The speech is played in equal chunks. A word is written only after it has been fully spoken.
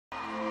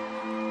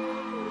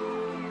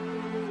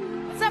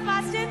up,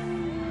 Austin?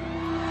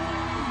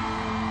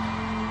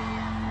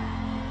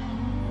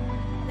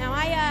 Now,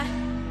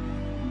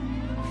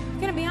 I'm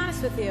gonna be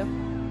honest with you.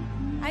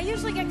 I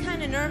usually get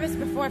kind of nervous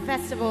before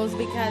festivals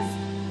because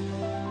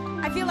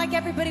I feel like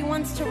everybody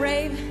wants to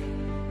rave,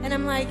 and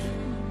I'm like,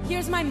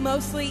 here's my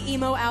mostly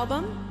emo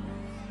album.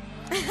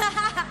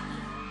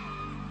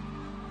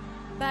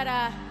 But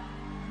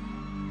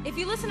if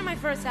you listen to my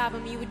first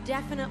album, you would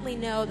definitely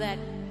know that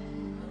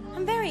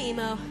I'm very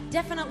emo.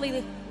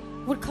 Definitely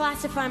would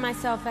classify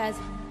myself as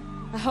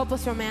a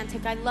hopeless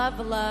romantic. I love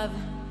love.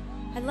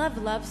 I love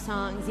love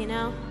songs, you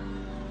know?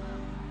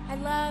 I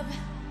love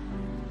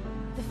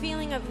the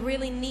feeling of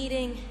really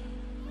needing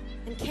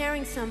and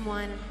caring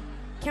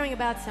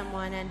about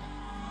someone, and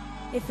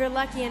if you're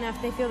lucky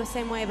enough, they feel the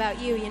same way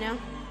about you, you know?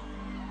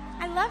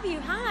 I love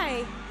you,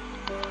 hi.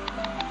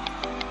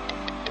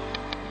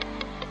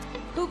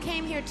 Who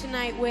came here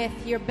tonight with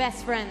your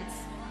best friends?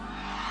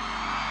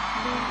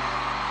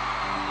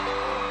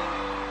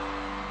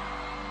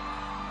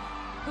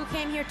 Who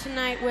came here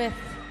tonight with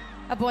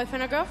a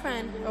boyfriend or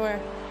girlfriend, or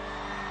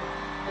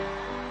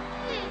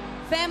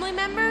family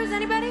members,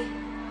 anybody?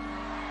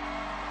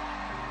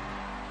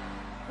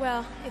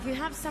 Well, if you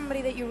have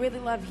somebody that you really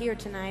love here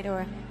tonight,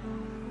 or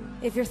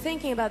if you're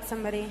thinking about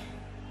somebody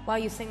while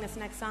you sing this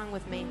next song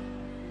with me,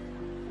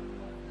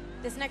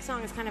 this next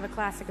song is kind of a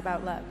classic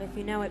about love. If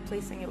you know it,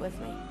 please sing it with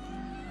me.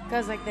 It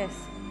goes like this.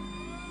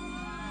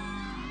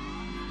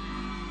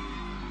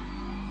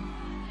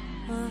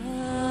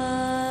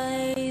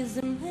 Wise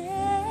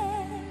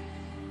men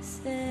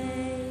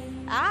say,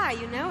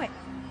 you know it.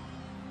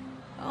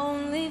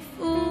 Only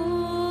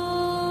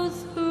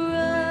fools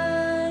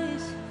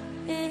rush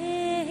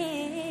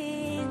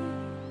in.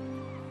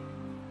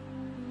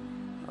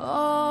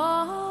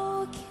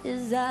 Oh,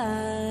 'cause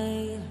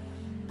I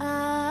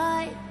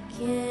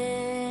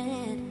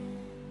can't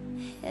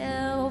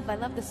help. I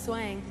love the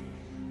swing.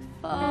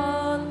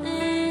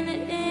 Falling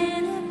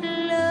in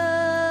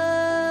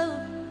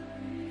love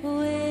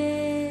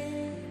with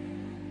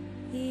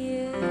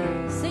you.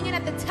 Sing it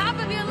at the top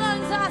of your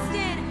lungs,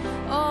 Austin.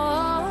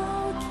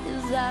 Oh,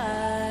 'cause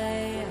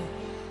I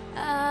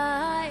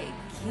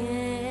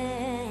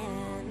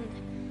can't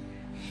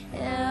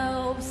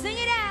help. Sing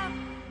it out.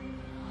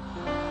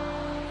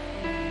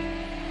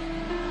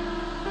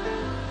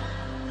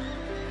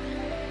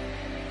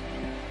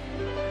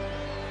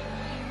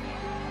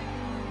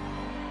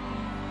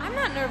 I'm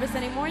not nervous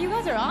anymore. You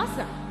guys are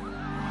awesome.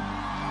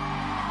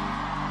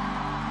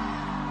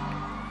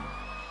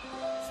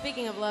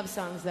 Speaking of love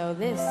songs, though,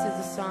 this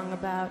is a song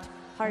about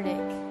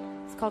heartache.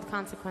 It's called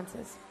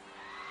Consequences.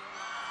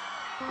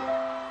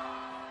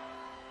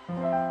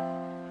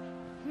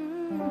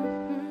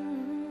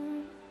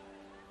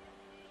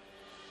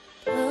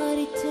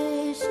 Bloody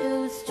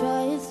tissues,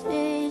 dry as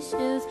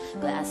tissues,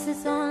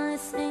 glasses on the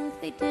sink,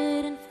 they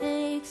didn't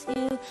fix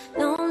you.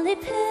 Lonely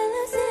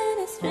pillows in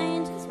a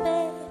stranger's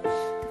bed,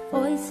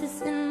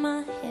 voices in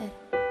my head.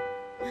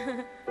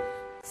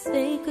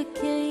 Sacred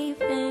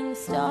caving,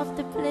 stopped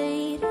the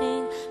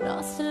plating,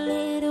 lost a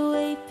little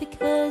weight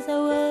because I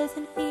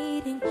wasn't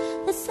eating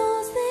the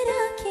songs that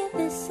I can't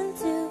listen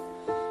to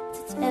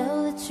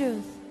tell the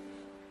truth.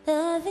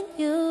 Loving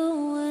you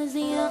was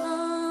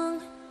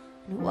young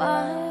and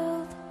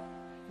wild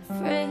and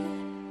free.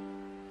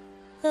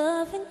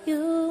 Loving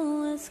you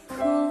was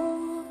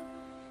cool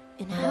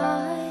and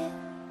high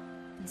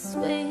and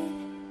sweet.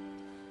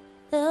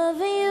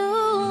 Loving you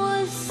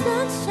was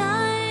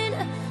sunshine,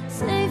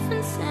 safe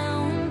and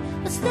sound,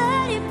 a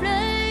steady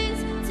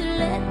place to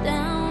let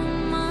down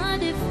my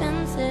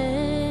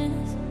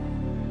defenses.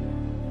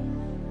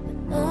 But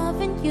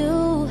loving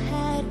you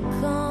had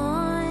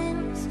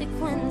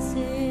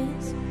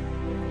consequences.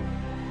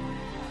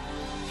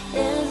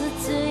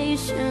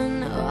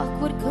 Hesitation,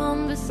 awkward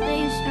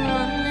conversation,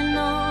 running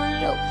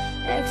on low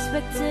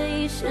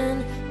expectation.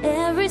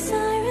 Every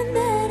siren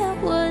that I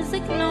was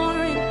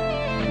ignoring,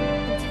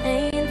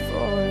 paying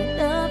for it.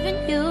 Loving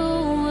you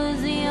was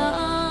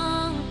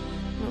young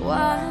and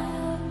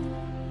wild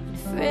and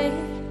free.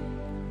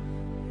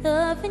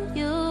 Loving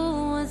you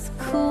was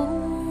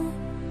cool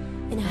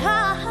and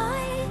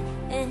high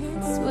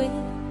and sweet.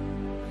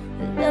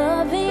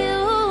 Loving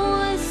you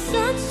was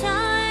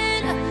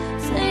sunshine,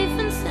 safe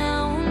and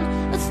sound,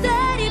 a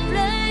steady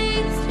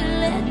place to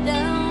let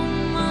down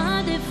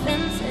my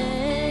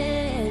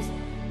defenses.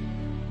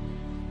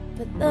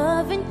 But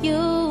loving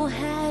you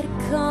had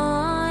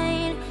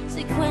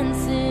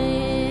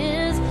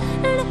consequences.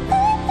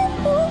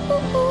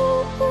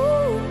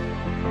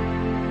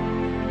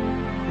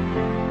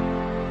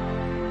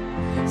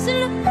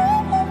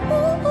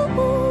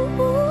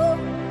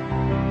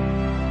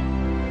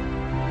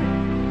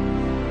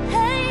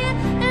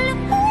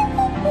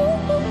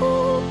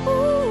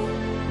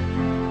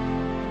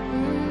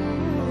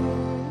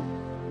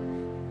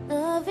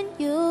 Loving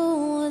you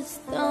was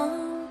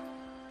dumb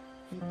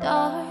and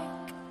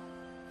dark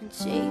and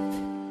cheap.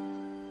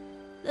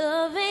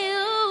 Loving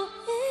you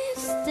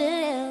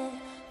still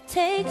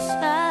takes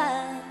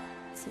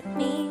shots at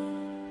me.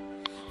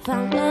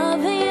 Found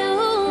loving you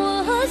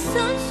was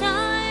sunshine.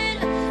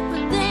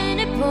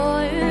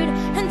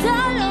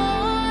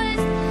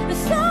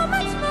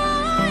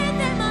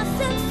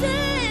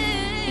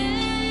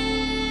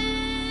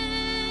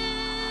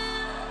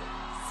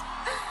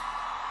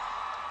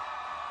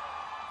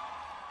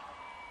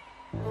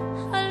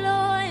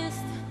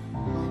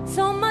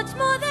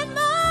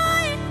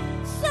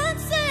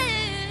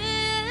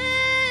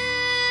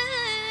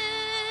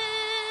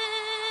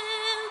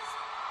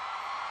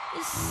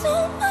 There's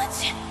so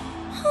much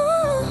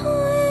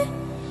horror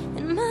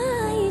in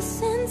my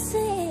senses,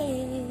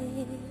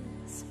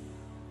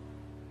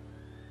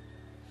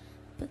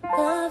 but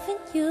loving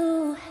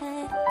you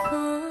had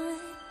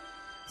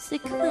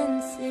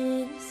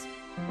consequences.